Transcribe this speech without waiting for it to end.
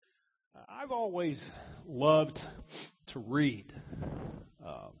I've always loved to read.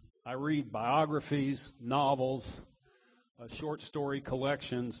 I read biographies, novels, short story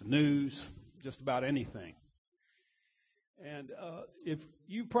collections, news, just about anything. And if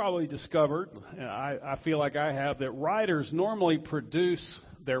you probably discovered, and I feel like I have, that writers normally produce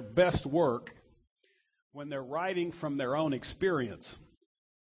their best work when they're writing from their own experience.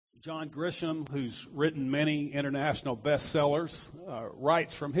 John Grisham, who's written many international bestsellers,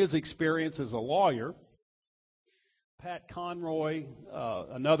 writes from his experience as a lawyer. Pat Conroy,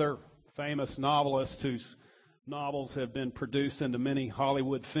 another famous novelist whose novels have been produced into many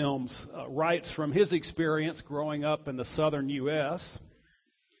Hollywood films, writes from his experience growing up in the southern U.S.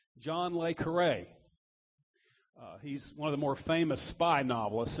 John Le Carré, he's one of the more famous spy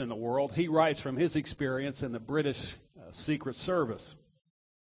novelists in the world. He writes from his experience in the British Secret Service.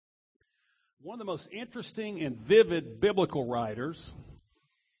 One of the most interesting and vivid biblical writers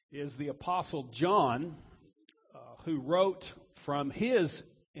is the Apostle John, who wrote from his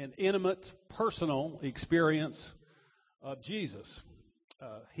intimate, personal experience of Jesus.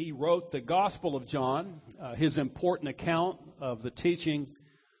 He wrote the Gospel of John, his important account of the teaching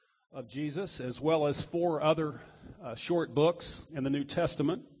of Jesus, as well as 4 other short books in the New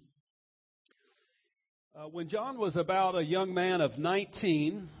Testament. When John was about a young man of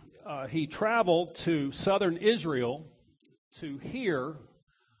 19, he traveled to southern Israel to hear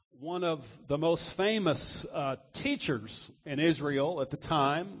one of the most famous teachers in Israel at the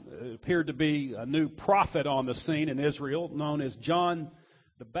time. It appeared to be a new prophet on the scene in Israel, known as John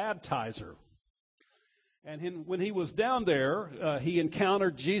the Baptizer. And when he was down there, he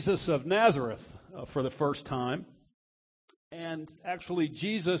encountered Jesus of Nazareth for the first time. And actually,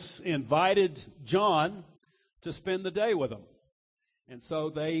 Jesus invited John to spend the day with him. And so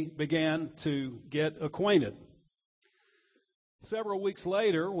they began to get acquainted. Several weeks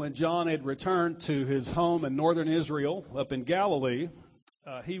later, when John had returned to his home in northern Israel, up in Galilee,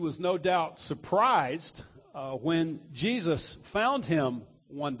 he was no doubt surprised when Jesus found him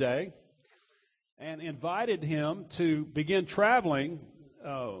one day and invited him to begin traveling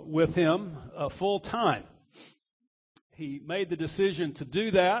with him full time. He made the decision to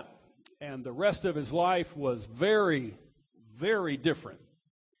do that, and the rest of his life was very, very different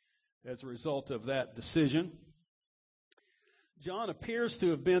as a result of that decision. John appears to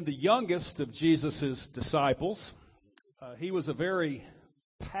have been the youngest of Jesus' disciples. He was a very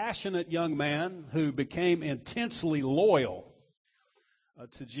passionate young man who became intensely loyal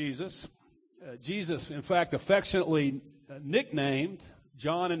to Jesus. Jesus, in fact, affectionately nicknamed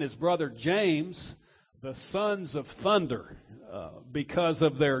John and his brother James the sons of thunder because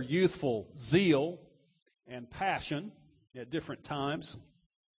of their youthful zeal and passion at different times.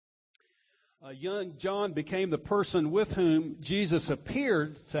 Young John became the person with whom Jesus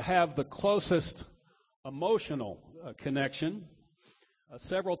appeared to have the closest emotional connection.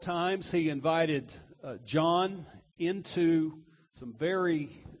 Several times he invited John into some very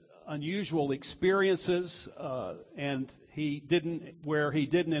unusual experiences, and he didn't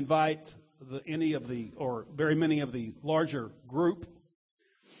invite very many of the larger group.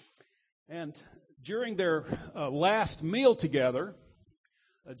 And during their last meal together,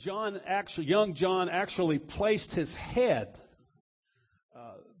 young John actually placed his head,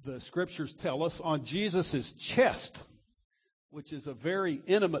 the scriptures tell us, on Jesus' chest, which is a very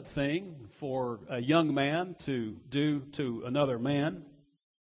intimate thing for a young man to do to another man.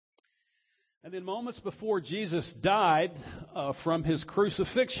 And then moments before Jesus died from his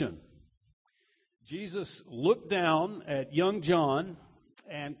crucifixion, Jesus looked down at young John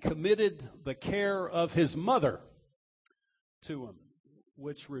and committed the care of his mother to him,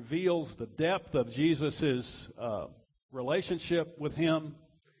 which reveals the depth of Jesus' relationship with him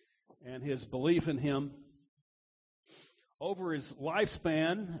and his belief in him. Over his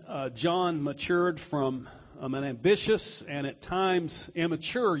lifespan, John matured from an ambitious and at times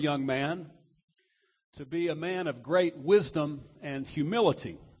immature young man to be a man of great wisdom and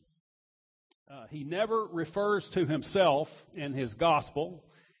humility. He never refers to himself in his gospel,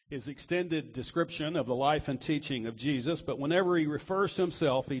 his extended description of the life and teaching of Jesus, but whenever he refers to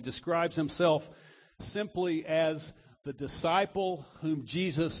himself, he describes himself simply as the disciple whom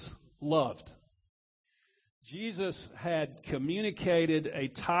Jesus loved. Jesus had communicated a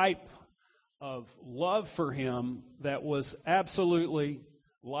type of love for him that was absolutely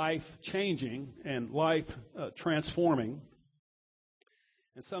life-changing and life-transforming.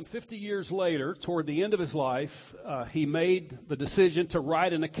 And some 50 years later, toward the end of his life, he made the decision to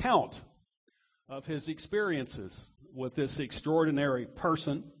write an account of his experiences with this extraordinary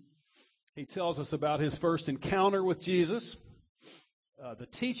person. He tells us about his first encounter with Jesus, the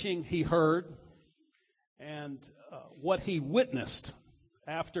teaching he heard and what he witnessed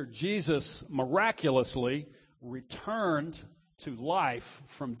after Jesus miraculously returned to life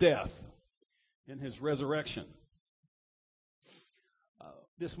from death in his resurrection.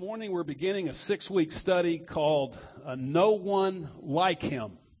 This morning we're beginning a 6-week study called No One Like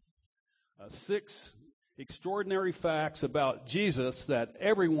Him. 6 extraordinary facts about Jesus that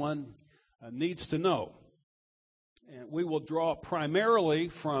everyone needs to know. And we will draw primarily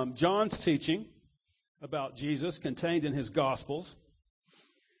from John's teaching about Jesus contained in his Gospels.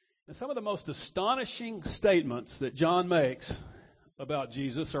 And some of the most astonishing statements that John makes about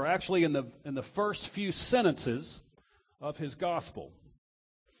Jesus are actually in the first few sentences of his Gospel.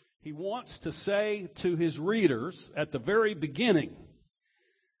 He wants to say to his readers at the very beginning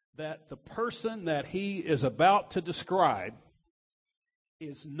that the person that he is about to describe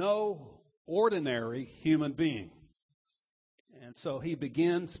is no ordinary human being. And so he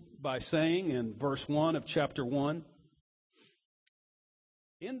begins by saying in verse 1 of chapter 1,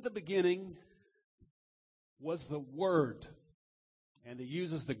 "In the beginning was the Word." And he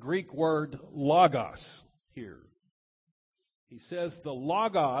uses the Greek word logos here. He says the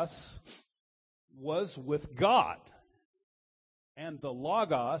logos was with God, and the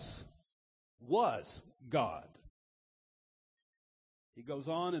logos was God. He goes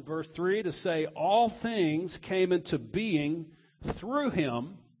on in verse 3 to say all things came into being through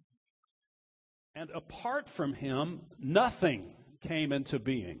him, and apart from him, nothing came into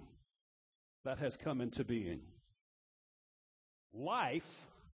being that has come into being. Life,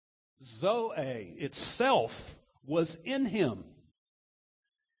 Zoe, itself was in him.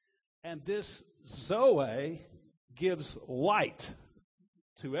 And this Zoe gives light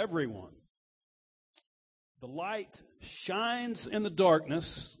to everyone. The light shines in the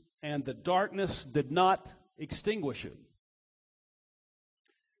darkness, and the darkness did not extinguish it.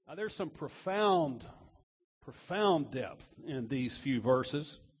 Now, there's some profound depth in these few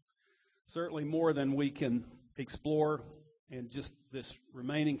verses, certainly more than we can explore in just this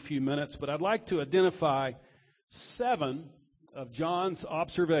remaining few minutes, but I'd like to identify 7 of John's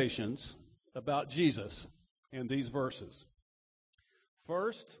observations about Jesus in these verses.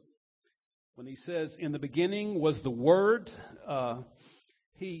 First, when he says, "In the beginning was the Word,"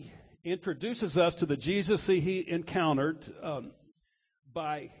 he introduces us to the Jesus he encountered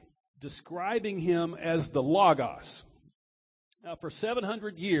by describing him as the Logos. Now, for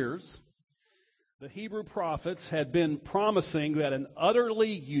 700 years, the Hebrew prophets had been promising that an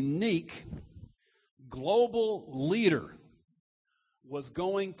utterly unique global leader was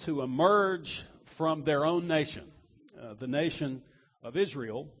going to emerge from their own nation, the nation of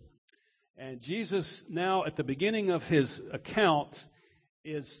Israel. And Jesus, now at the beginning of his account,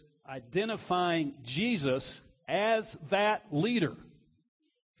 is identifying Jesus as that leader.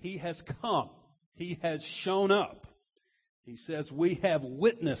 He has come. He has shown up. He says, "We have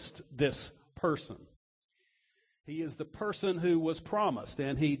witnessed this person." He is the person who was promised,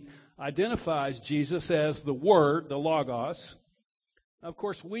 and he identifies Jesus as the Word, the Logos. Of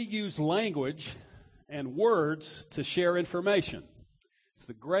course, we use language and words to share information. It's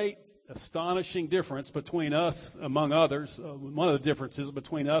the great, astonishing difference between us, among others. One of the differences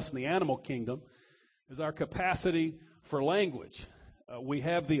between us and the animal kingdom is our capacity for language. We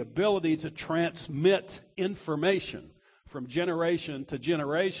have the ability to transmit information from generation to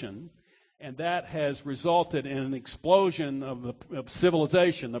generation, and that has resulted in an explosion of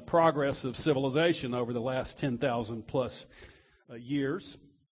civilization, the progress of civilization over the last 10,000 plus years.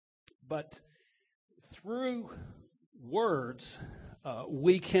 But through words,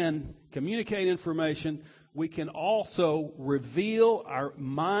 we can communicate information. We can also reveal our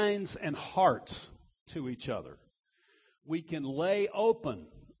minds and hearts to each other. We can lay open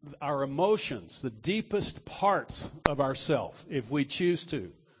our emotions, the deepest parts of ourselves, if we choose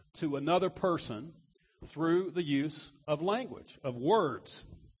to another person through the use of language, of words.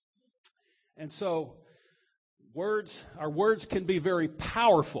 And so our words can be very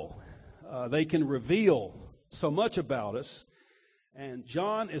powerful. They can reveal so much about us. And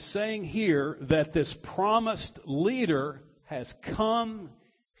John is saying here that this promised leader has come,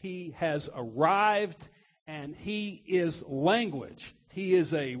 he has arrived, and he is language. He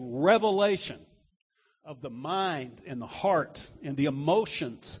is a revelation of the mind and the heart and the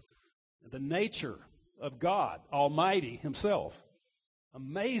emotions, the nature of God Almighty himself.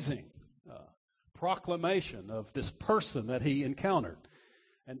 Amazing proclamation of this person that he encountered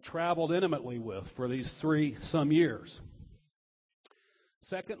and traveled intimately with for these 3 some years.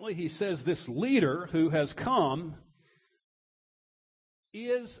 Secondly, he says this leader who has come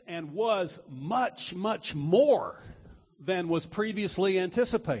is and was much, much more than was previously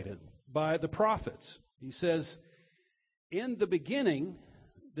anticipated by the prophets. He says, in the beginning,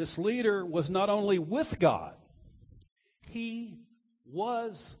 this leader was not only with God, he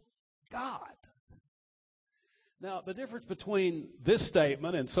was God. Now, the difference between this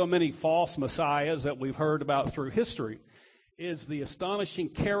statement and so many false messiahs that we've heard about through history is the astonishing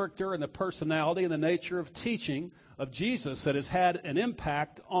character and the personality and the nature of teaching of Jesus that has had an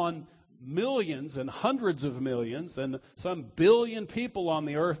impact on millions and hundreds of millions and some billion people on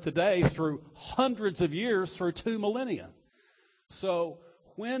the earth today through hundreds of years, through 2 millennia. So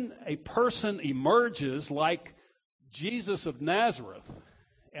when a person emerges like Jesus of Nazareth,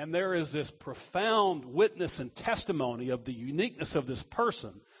 and there is this profound witness and testimony of the uniqueness of this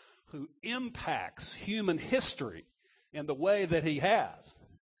person who impacts human history in the way that he has,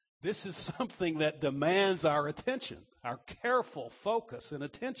 this is something that demands our attention, our careful focus and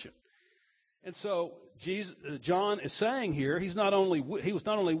attention. And so John is saying here, he was not only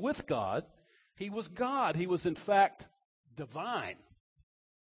with God, he was God. He was in fact divine.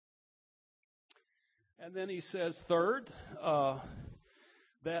 And then he says, third,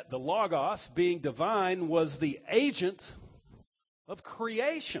 that the Logos, being divine, was the agent of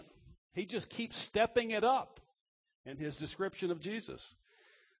creation. He just keeps stepping it up in his description of Jesus.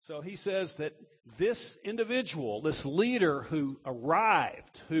 So he says that this individual, this leader who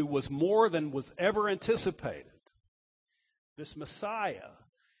arrived, who was more than was ever anticipated, this Messiah,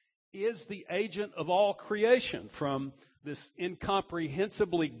 is the agent of all creation, from this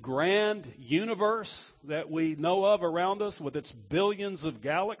incomprehensibly grand universe that we know of around us with its billions of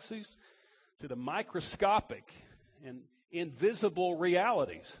galaxies to the microscopic and invisible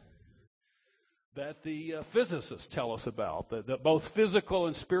realities that the physicists tell us about, the both physical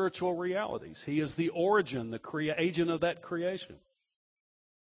and spiritual realities. He is the origin, the agent of that creation.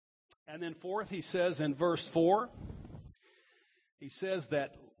 And then fourth, he says in verse 4, he says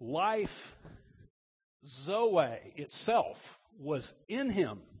that life, Zoe itself, was in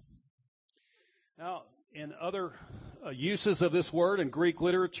him. Now, in other uses of this word in Greek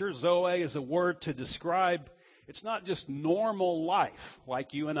literature, Zoe is a word to describe, it's not just normal life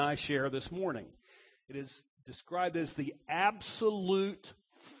like you and I share this morning. It is described as the absolute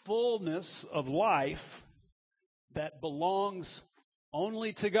fullness of life that belongs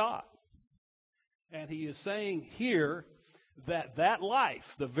only to God. And he is saying here that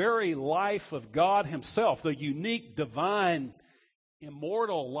life, the very life of God himself, the unique, divine,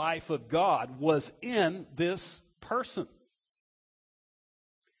 immortal life of God, was in this person.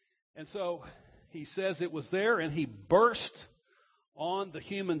 And so he says it was there, and he burst on the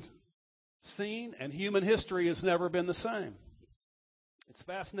human scene, and human history has never been the same. It's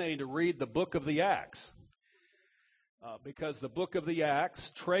fascinating to read the book of the Acts, because the book of the Acts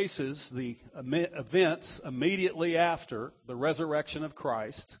traces the events immediately after the resurrection of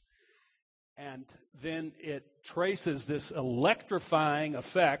Christ, and then it traces this electrifying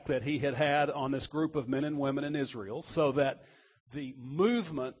effect that he had had on this group of men and women in Israel, so that the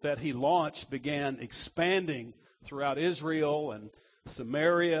movement that he launched began expanding throughout Israel and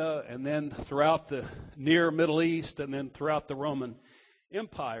Samaria, and then throughout the near Middle East, and then throughout the Roman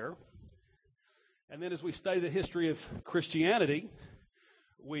Empire. And then as we study the history of Christianity,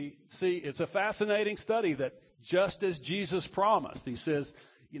 we see it's a fascinating study that just as Jesus promised, he says,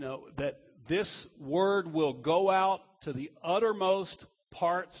 that this word will go out to the uttermost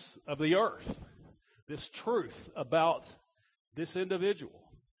parts of the earth, this truth about this individual.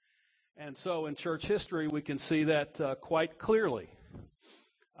 And so in church history, we can see that quite clearly.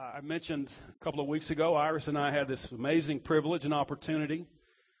 I mentioned a couple of weeks ago, Iris and I had this amazing privilege and opportunity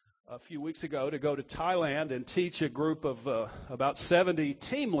a few weeks ago to go to Thailand and teach a group of about 70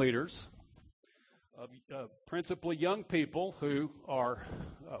 team leaders, principally young people who are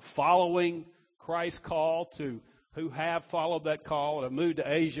following Christ's call, who have followed that call and have moved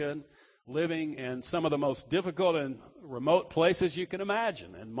to Asia and living in some of the most difficult and remote places you can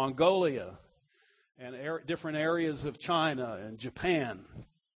imagine, in Mongolia and different areas of China and Japan.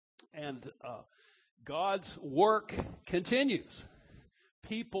 And God's work continues.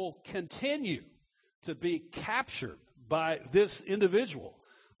 People continue to be captured by this individual.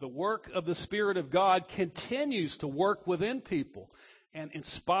 The work of the Spirit of God continues to work within people and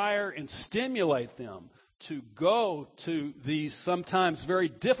inspire and stimulate them to go to these sometimes very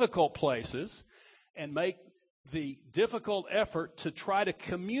difficult places and make the difficult effort to try to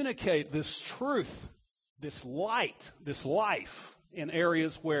communicate this truth, this light, this life in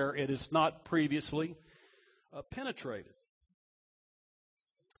areas where it is not previously penetrated.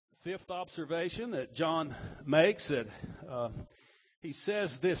 Fifth observation that John makes, that he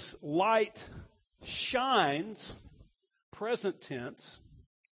says this light shines present tense,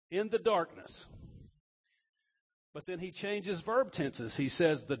 in the darkness. But then he changes verb tenses. He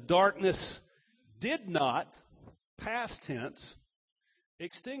says the darkness did not, past tense,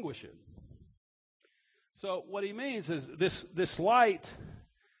 extinguish it. So what he means is this light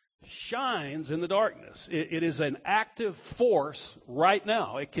shines in the darkness. It is an active force right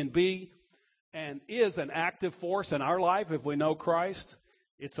now. It can be and is an active force in our life if we know Christ.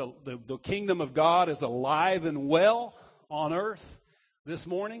 The kingdom of God is alive and well on earth this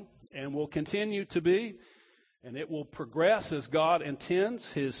morning and will continue to be. And it will progress as God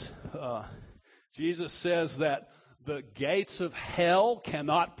intends. Jesus says that the gates of hell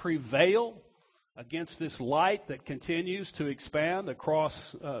cannot prevail against this light that continues to expand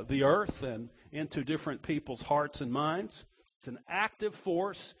across the earth and into different people's hearts and minds. It's an active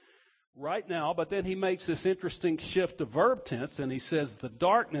force right now, but then he makes this interesting shift to verb tense, and he says the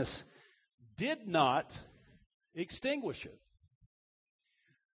darkness did not extinguish it.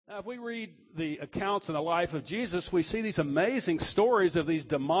 Now, if we read the accounts in the life of Jesus, we see these amazing stories of these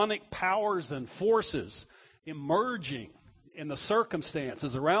demonic powers and forces emerging in the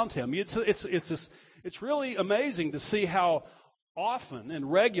circumstances around him. It's really amazing to see how often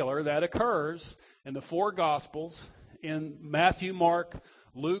and regular that occurs in the four Gospels, in Matthew, Mark,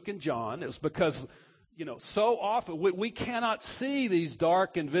 Luke, and John. It's because, so often we cannot see these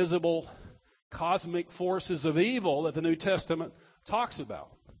dark, invisible, cosmic forces of evil that the New Testament talks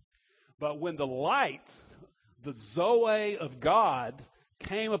about. But when the light, the Zoe of God,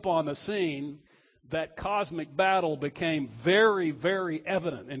 came upon the scene, that cosmic battle became very, very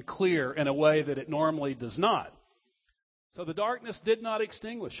evident and clear in a way that it normally does not. So the darkness did not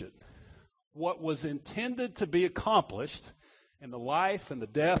extinguish it. What was intended to be accomplished in the life and the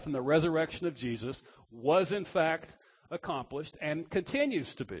death and the resurrection of Jesus was in fact accomplished and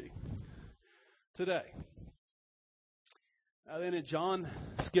continues to be today. Now then in John,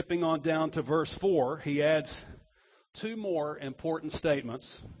 skipping on down to verse 4, he adds two more important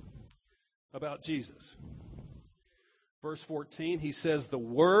statements about Jesus. Verse 14, he says, the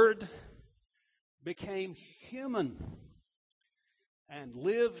Word became human and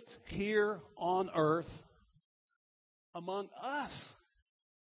lived here on earth among us.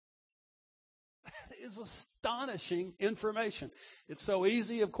 That is astonishing information. It's so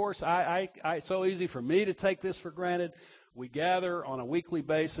easy, of course, it's so easy for me to take this for granted. We gather on a weekly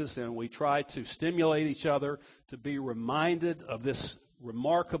basis and we try to stimulate each other to be reminded of this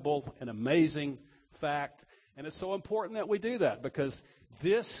remarkable and amazing fact. And it's so important that we do that because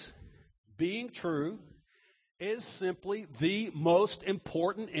this being true is simply the most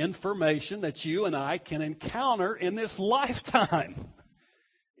important information that you and I can encounter in this lifetime.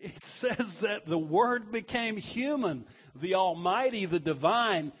 It says that the Word became human. The Almighty, the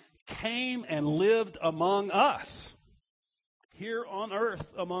Divine, came and lived among us, here on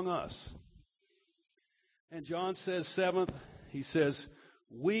earth among us. And John says, seventh, he says,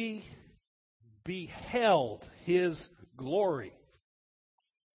 we beheld His glory.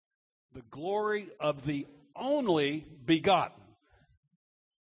 The glory of the only begotten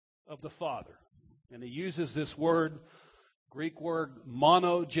of the Father. And he uses this word, Greek word,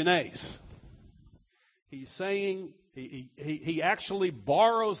 monogenes. He's saying, he actually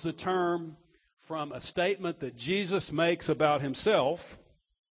borrows the term from a statement that Jesus makes about himself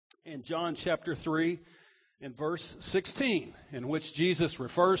in John chapter 3 in verse 16, in which Jesus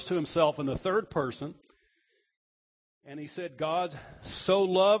refers to himself in the third person. And he said, God so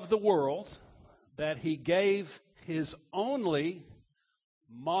loved the world that he gave his only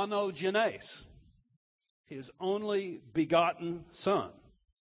monogenes, his only begotten Son.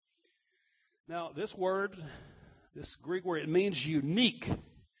 Now, this word, this Greek word, it means unique,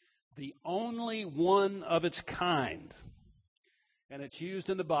 the only one of its kind. And it's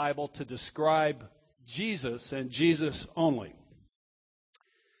used in the Bible to describe Jesus and Jesus only.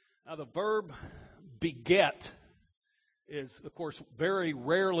 Now, the verb beget is, of course, very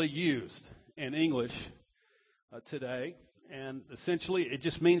rarely used in English today. And essentially, it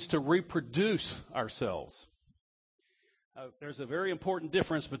just means to reproduce ourselves. There's a very important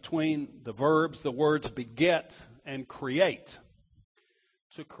difference between the words beget and create.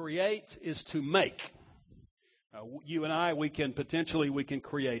 To create is to make. You and I, we can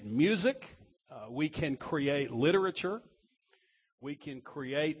create music. We can create literature. We can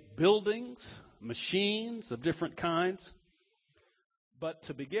create buildings, machines of different kinds. But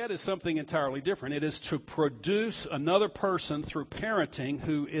to beget is something entirely different. It is to produce another person through parenting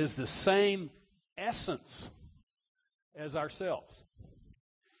who is the same essence as ourselves.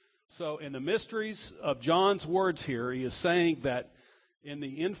 So in the mysteries of John's words here, he is saying that in the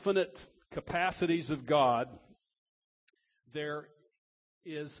infinite capacities of God, there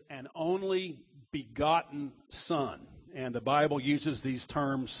is an only begotten Son. And the Bible uses these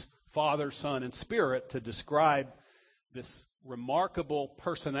terms, Father, Son, and Spirit, to describe this remarkable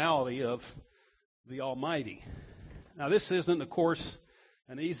personality of the Almighty. Now, this isn't, of course,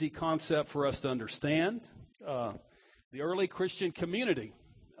 an easy concept for us to understand. The early Christian community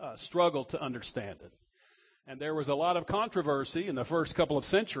struggled to understand it. And there was a lot of controversy in the first couple of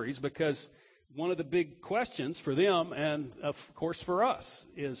centuries because one of the big questions for them, and of course for us,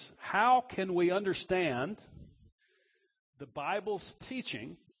 is how can we understand the Bible's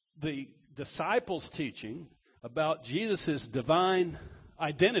teaching, the disciples' teaching about Jesus' divine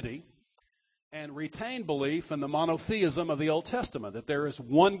identity, and retain belief in the monotheism of the Old Testament, that there is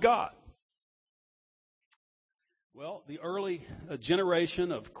one God. Well, the early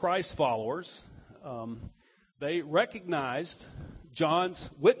generation of Christ followers, they recognized John's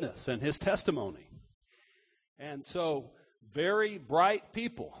witness and his testimony. And so very bright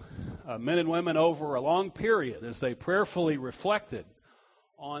people, men and women over a long period, as they prayerfully reflected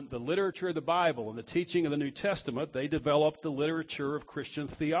on the literature of the Bible and the teaching of the New Testament, they developed the literature of Christian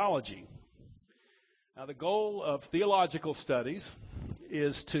theology. Now, the goal of theological studies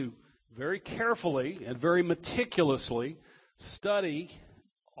is to very carefully and very meticulously study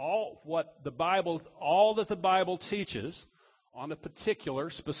all that the Bible teaches on a particular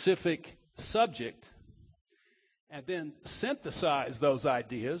specific subject, and then synthesize those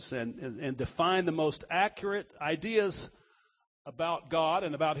ideas and define the most accurate ideas about God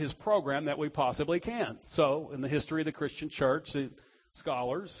and about His program that we possibly can. So, in the history of the Christian church, the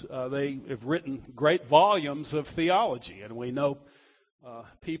scholars, they have written great volumes of theology, and we know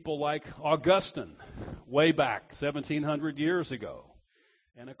people like Augustine, way back 1,700 years ago,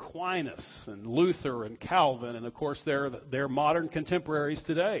 and Aquinas, and Luther, and Calvin, and of course they're modern contemporaries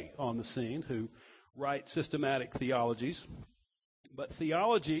today on the scene who write systematic theologies. But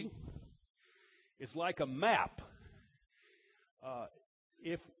theology is like a map.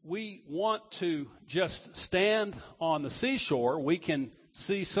 If we want to just stand on the seashore, we can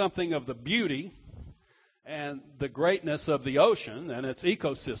see something of the beauty and the greatness of the ocean and its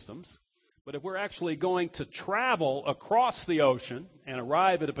ecosystems. But if we're actually going to travel across the ocean and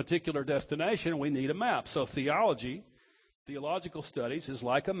arrive at a particular destination, we need a map. So theological studies is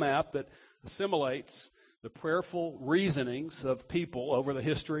like a map that assimilates the prayerful reasonings of people over the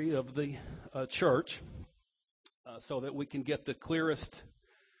history of the church so that we can get the clearest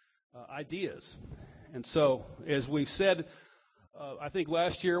ideas. And so, as we've said, I think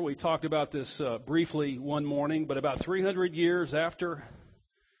last year we talked about this briefly one morning, but about 300 years after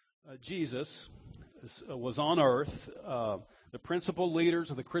Jesus was on earth, the principal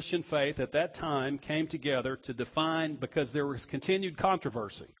leaders of the Christian faith at that time came together to define, because there was continued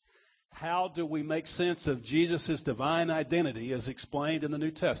controversy, how do we make sense of Jesus' divine identity as explained in the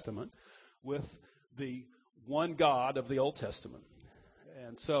New Testament with the one God of the Old Testament.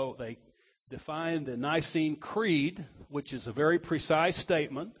 And so they defined the Nicene Creed, which is a very precise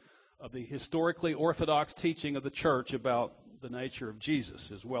statement of the historically orthodox teaching of the church about the nature of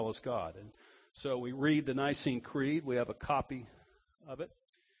Jesus as well as God. And so we read the Nicene Creed. We have a copy of it.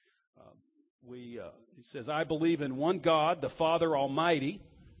 It says, I believe in one God, the Father Almighty,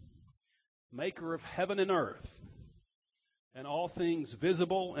 maker of heaven and earth, and all things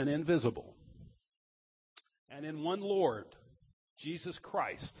visible and invisible, and in one Lord, Jesus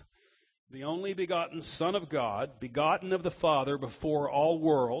Christ, the only begotten Son of God, begotten of the Father before all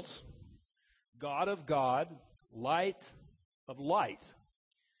worlds, God of God, light of light,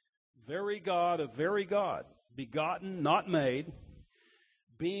 very God of very God, begotten, not made,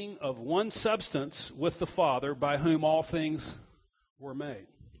 being of one substance with the Father, by whom all things were made.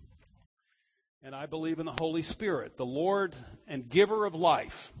 And I believe in the Holy Spirit, the Lord and giver of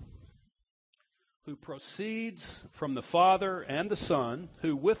life, who proceeds from the Father and the Son,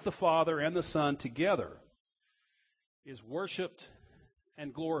 who with the Father and the Son together is worshiped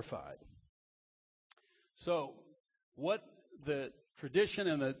and glorified. So, what the tradition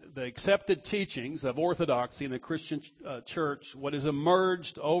and the accepted teachings of orthodoxy in the Christian church, what has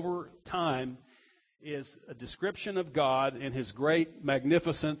emerged over time, is a description of God in His great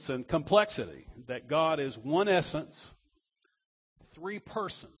magnificence and complexity, that God is one essence, three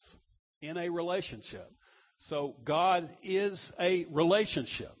persons in a relationship. So God is a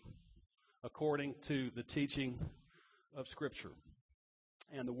relationship according to the teaching of Scripture.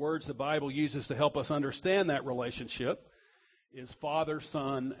 And the words the Bible uses to help us understand that relationship is Father,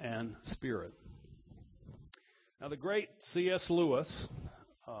 Son, and Spirit. Now, the great C.S. Lewis,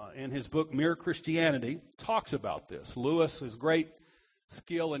 in his book Mere Christianity, talks about this. Lewis is a great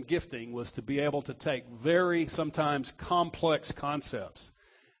skill and gifting was to be able to take very, sometimes complex concepts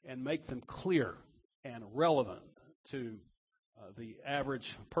and make them clear and relevant to the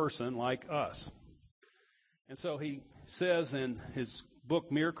average person like us. And so he says in his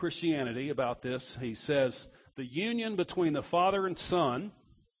book, Mere Christianity, about this, he says, the union between the Father and Son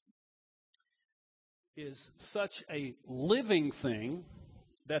is such a living thing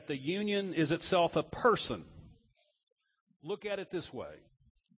that the union is itself a person. Look at it this way.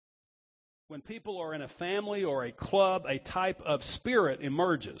 When people are in a family or a club, a type of spirit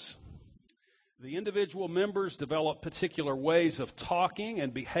emerges. The individual members develop particular ways of talking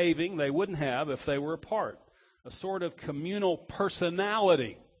and behaving they wouldn't have if they were apart. A sort of communal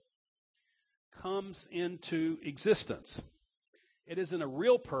personality comes into existence. It isn't a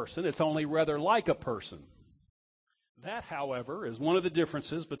real person, it's only rather like a person. That, however, is one of the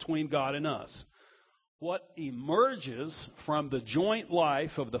differences between God and us. What emerges from the joint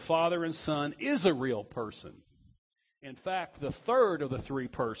life of the Father and Son is a real person. In fact, the third of the three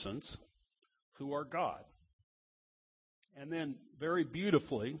persons who are God. And then, very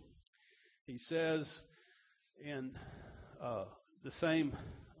beautifully, he says in the same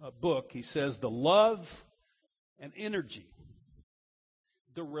book, he says, the love and energy,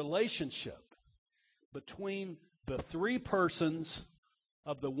 the relationship between the three persons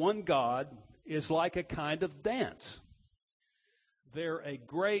of the one God is like a kind of dance. They're a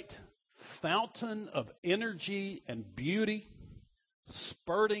great fountain of energy and beauty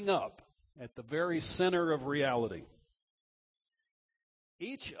spurting up at the very center of reality.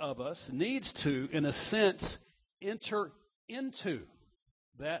 Each of us needs to, in a sense, enter into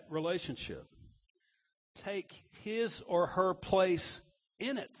that relationship. Take his or her place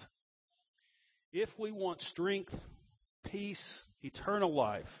in it. If we want strength, peace, eternal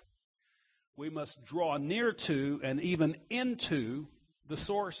life, we must draw near to and even into the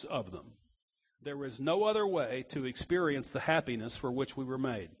source of them. There is no other way to experience the happiness for which we were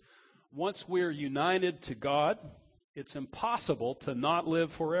made. Once we're united to God, it's impossible to not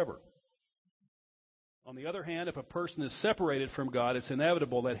live forever. On the other hand, if a person is separated from God, it's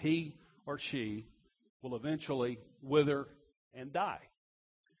inevitable that he or she will eventually wither and die,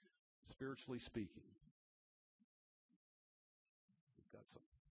 spiritually speaking. We've got some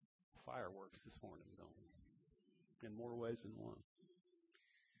fireworks this morning, don't we? In more ways than one.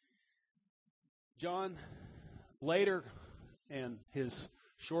 John, later in his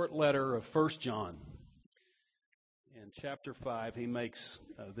short letter of 1 John, in chapter 5, he makes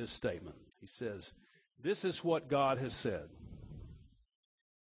this statement. He says, this is what God has said.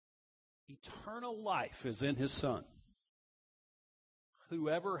 Eternal life is in his Son.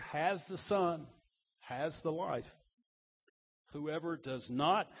 Whoever has the Son has the life. Whoever does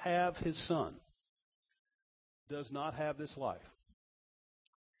not have his Son does not have this life.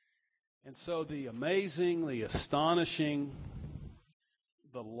 And so the amazing, the astonishing,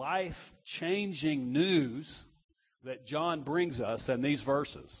 the life-changing news that John brings us in these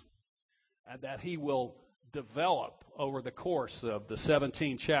verses, and that he will develop over the course of the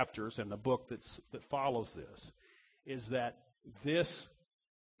 17 chapters in the book that follows this, is that this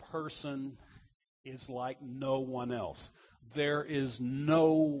person is like no one else. There is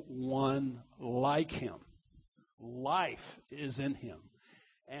no one like him. Life is in him.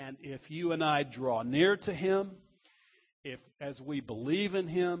 And if you and I draw near to him, as we believe in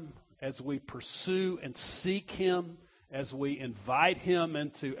him, as we pursue and seek him, as we invite him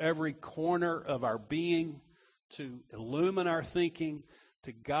into every corner of our being to illumine our thinking,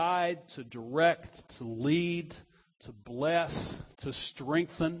 to guide, to direct, to lead, to bless, to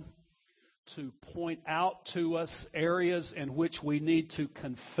strengthen, to point out to us areas in which we need to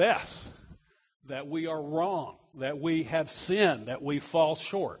confess that we are wrong, that we have sinned, that we fall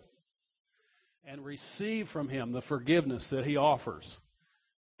short, and receive from him the forgiveness that he offers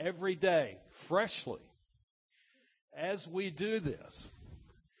every day, freshly. As we do this,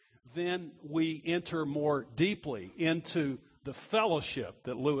 then we enter more deeply into the fellowship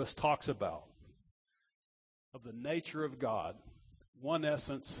that Lewis talks about, of the nature of God, one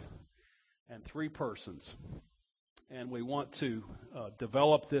essence and three persons. And we want to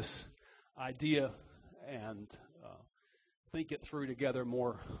develop this idea and think it through together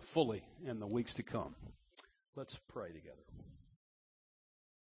more fully in the weeks to come. Let's pray together.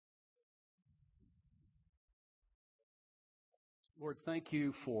 Lord, thank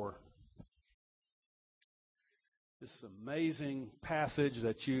you for this amazing passage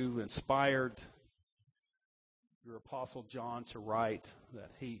that you inspired your Apostle John to write,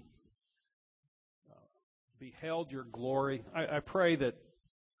 that he beheld your glory. I pray that,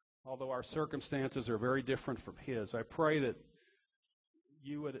 although our circumstances are very different from his, I pray that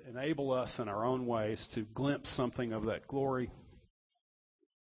you would enable us in our own ways to glimpse something of that glory.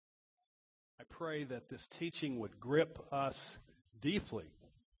 I pray that this teaching would grip us deeply.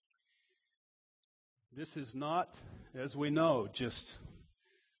 This is not, as we know, just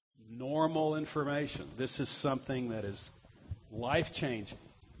normal information. This is something that is life-changing.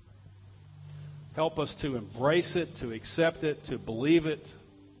 Help us to embrace it, to accept it, to believe it,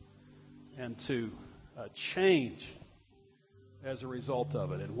 and to change as a result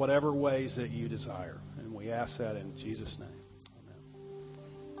of it in whatever ways that you desire. And we ask that in Jesus' name.